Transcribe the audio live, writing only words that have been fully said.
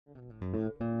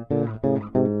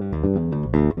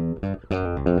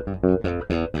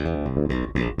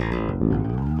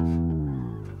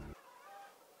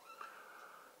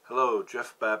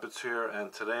Babicz here,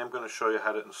 and today I'm going to show you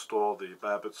how to install the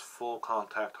Babicz Full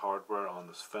Contact Hardware on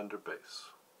this Fender bass.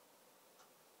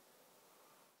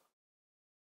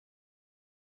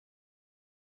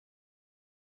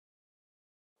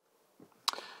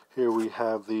 Here we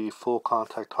have the Full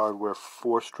Contact Hardware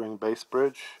 4-string bass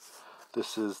bridge.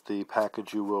 This is the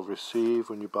package you will receive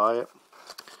when you buy it.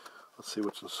 Let's see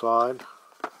what's inside.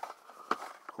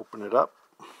 Open it up.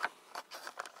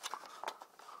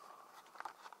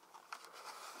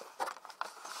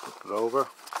 Flip it over.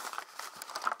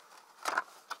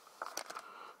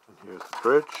 And here's the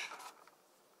bridge.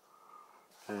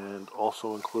 And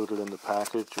also included in the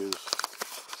package is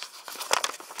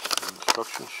an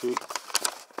instruction sheet,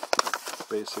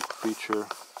 basic feature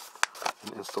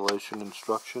and installation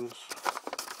instructions.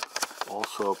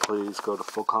 Also, please go to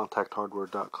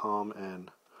fullcontacthardware.com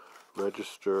and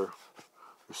register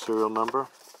your serial number.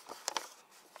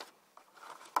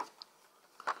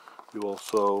 You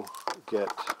also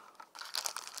get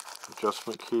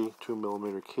adjustment key,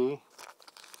 2mm key,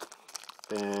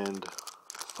 and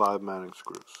 5 mounting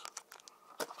screws.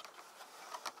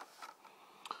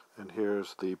 And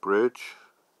here's the bridge.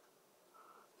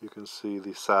 You can see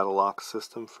the saddle lock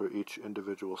system for each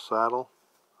individual saddle,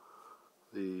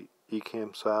 the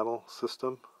ECAM saddle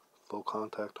system, Full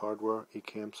Contact Hardware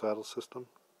ECAM saddle system,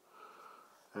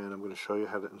 and I'm going to show you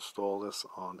how to install this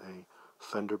on a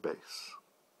Fender bass.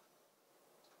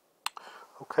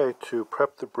 Okay, to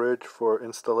prep the bridge for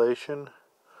installation,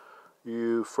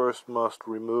 you first must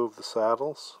remove the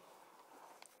saddles.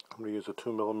 I'm going to use a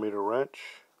 2mm wrench,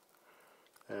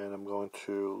 and I'm going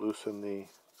to loosen the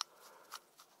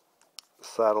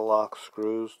saddle lock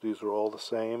screws. These are all the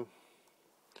same,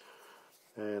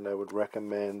 and I would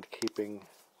recommend keeping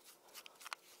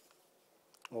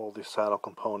all the saddle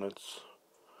components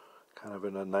kind of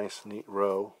in a nice neat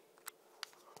row.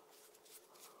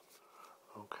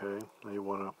 Okay, now you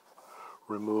want to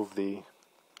remove the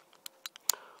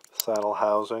saddle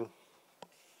housing,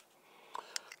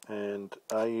 and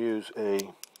I use a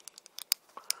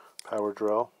power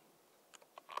drill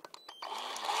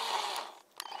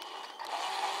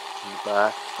in the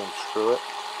back to unscrew it.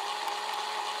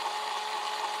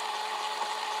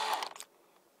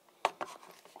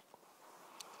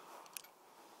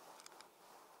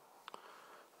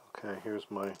 Okay, here's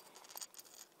my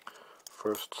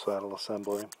first saddle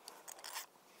assembly.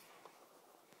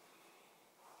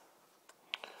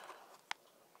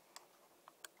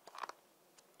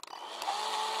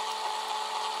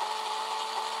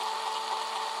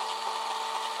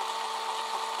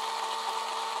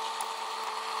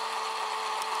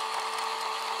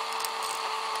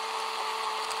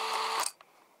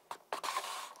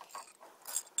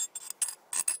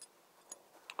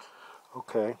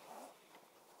 Okay,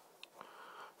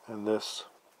 and this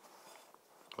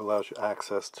allows you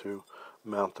access to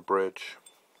mount the bridge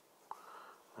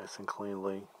nice and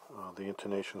cleanly. The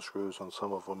intonation screws on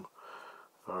some of them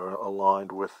are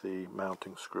aligned with the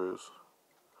mounting screws.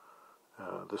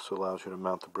 This allows you to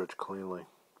mount the bridge cleanly.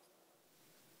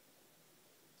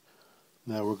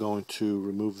 Now we're going to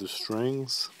remove the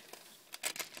strings.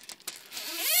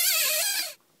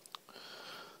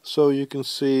 So you can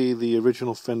see the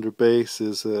original Fender bass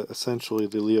is essentially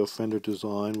the Leo Fender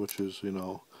design, which is,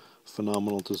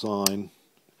 phenomenal design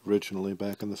originally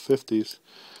back in the 50s.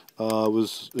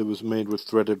 It was made with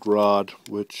threaded rod,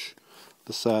 which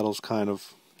the saddles kind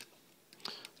of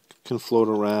can float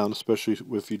around, especially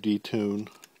if you detune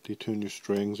your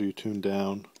strings or you tune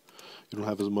down. You don't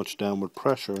have as much downward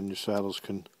pressure, and your saddles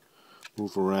can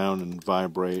move around and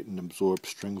vibrate and absorb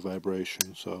string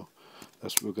vibration. So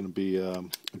that's what we're going to be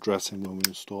addressing when we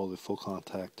install the Full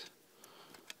Contact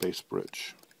bass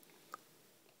bridge.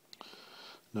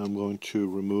 Now I'm going to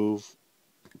remove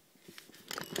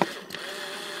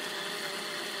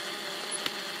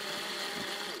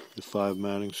the 5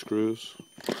 mounting screws.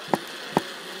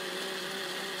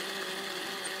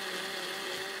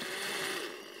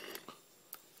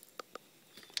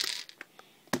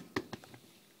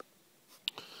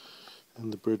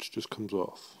 And the bridge just comes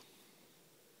off.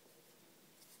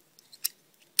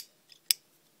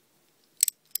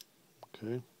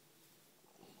 Okay.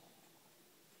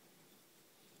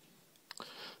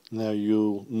 Now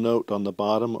you'll note on the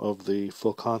bottom of the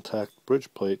Full Contact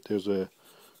bridge plate there's a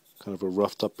kind of a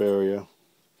roughed up area.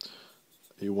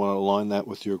 You want to align that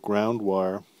with your ground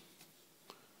wire,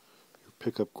 your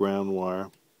pickup ground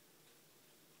wire,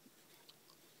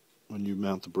 when you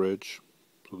mount the bridge,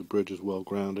 so the bridge is well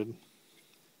grounded.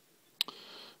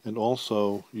 And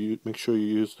also, you make sure you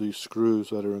use the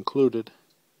screws that are included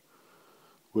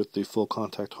with the Full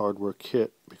Contact Hardware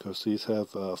kit, because these have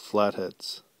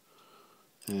flatheads,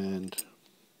 and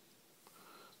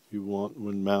you want,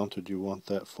 when mounted, you want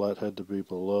that flathead to be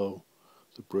below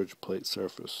the bridge plate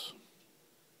surface.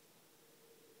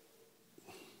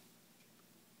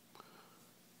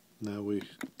 Now we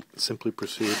simply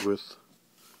proceed with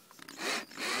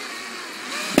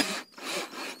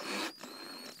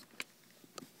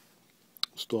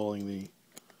installing the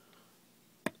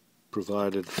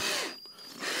provided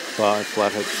 5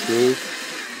 flathead screws.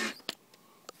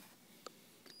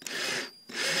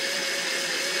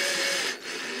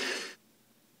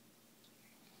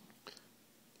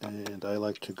 And I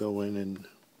like to go in and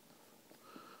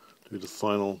do the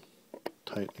final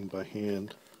tightening by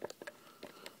hand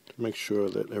to make sure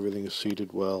that everything is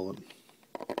seated well and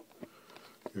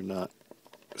you're not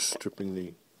stripping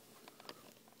the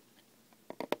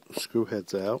screw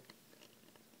heads out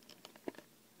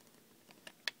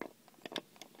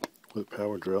with a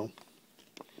power drill.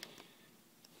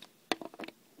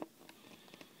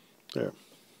 There.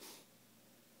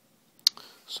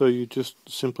 So you just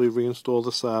simply reinstall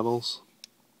the saddles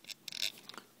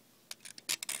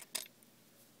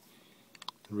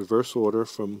in reverse order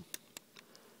from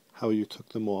how you took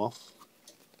them off.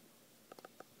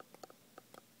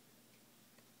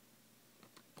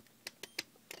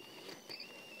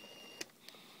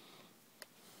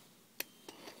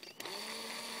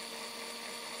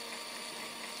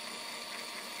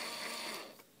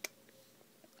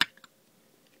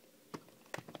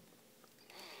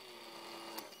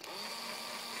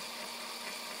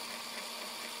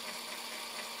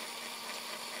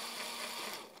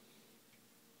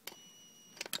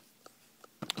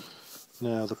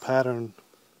 Now the pattern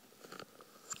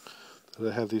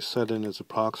that I have these set in is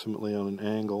approximately on an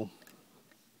angle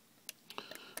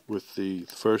with the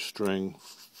first string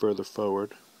further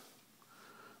forward.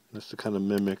 That's to kind of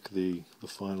mimic the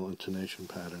final intonation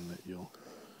pattern that you'll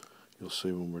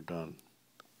see when we're done.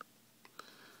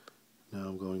 Now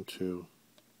I'm going to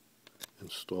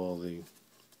install the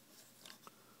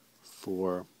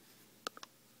 4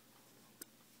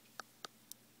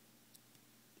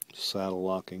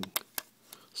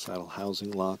 saddle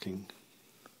housing locking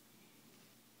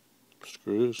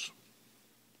screws.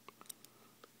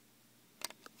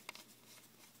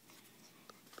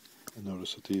 And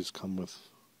notice that these come with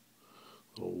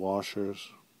little washers.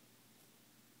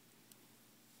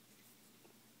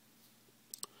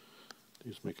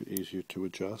 These make it easier to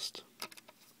adjust.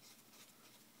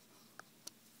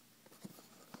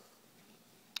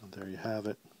 And there you have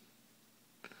it.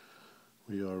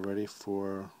 We are ready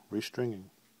for restringing.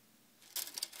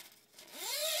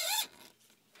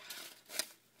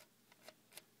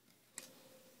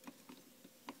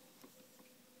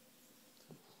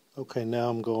 Okay, now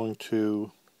I'm going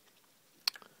to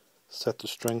set the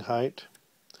string height.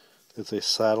 There's a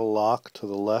saddle lock to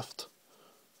the left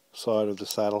side of the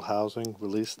saddle housing.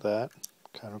 Release that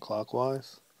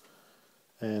counterclockwise.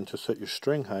 And to set your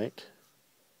string height,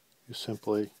 you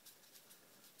simply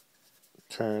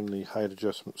turn the height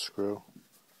adjustment screw,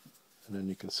 and then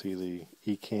you can see the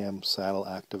ECAM saddle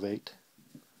activate.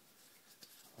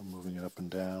 I'm moving it up and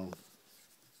down.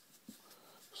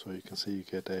 So you can see you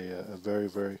get a very,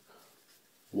 very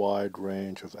wide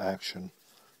range of action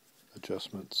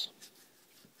adjustments.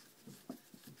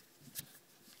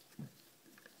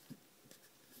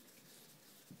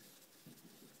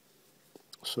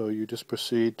 So you just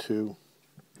proceed to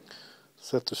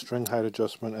set the string height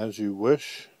adjustment as you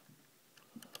wish,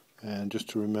 and just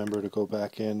to remember to go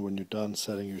back in when you're done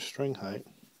setting your string height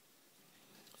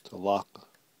to lock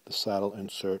the saddle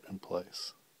insert in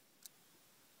place.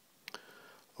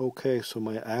 Okay, so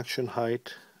my action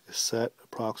height is set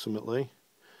approximately,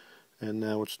 and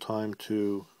now it's time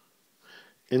to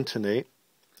intonate.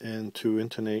 And to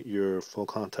intonate your full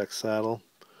contact saddle,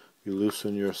 you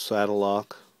loosen your saddle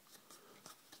lock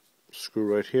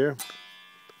screw right here,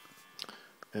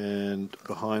 and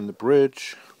behind the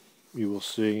bridge you will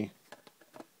see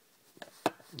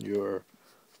your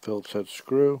Phillips head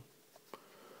screw.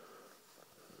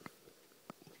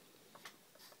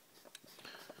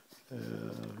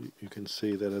 You can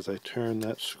see that as I turn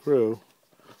that screw,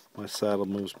 my saddle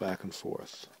moves back and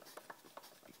forth.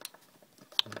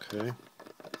 Okay,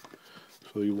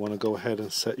 so you want to go ahead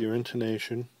and set your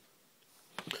intonation.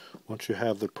 Once you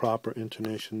have the proper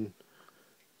intonation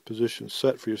position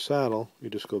set for your saddle, you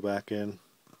just go back in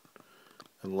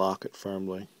and lock it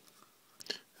firmly.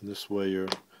 And this way your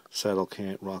saddle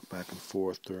can't rock back and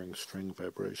forth during string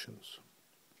vibrations.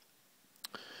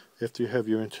 After you have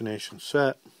your intonation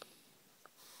set,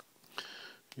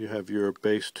 you have your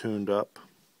bass tuned up,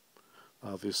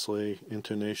 obviously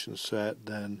intonation set,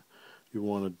 then you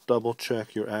want to double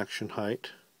check your action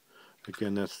height.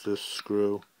 Again, that's this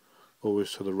screw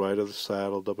always to the right of the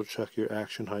saddle. Double check your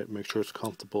action height, make sure it's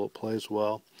comfortable, it plays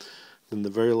well. Then the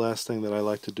very last thing that I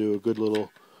like to do, a good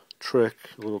little trick,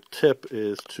 a little tip,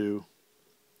 is to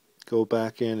go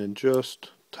back in and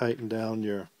just tighten down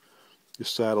your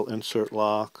saddle insert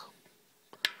lock,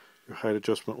 your height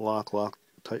adjustment lock,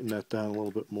 tighten that down a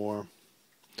little bit more.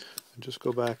 And just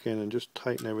go back in and just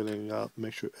tighten everything up,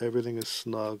 make sure everything is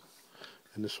snug,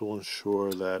 and this will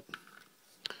ensure that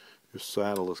your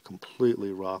saddle is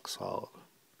completely rock solid.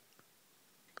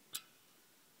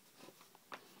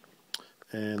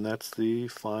 And that's the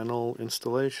final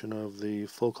installation of the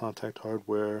Full Contact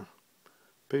Hardware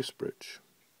bass bridge.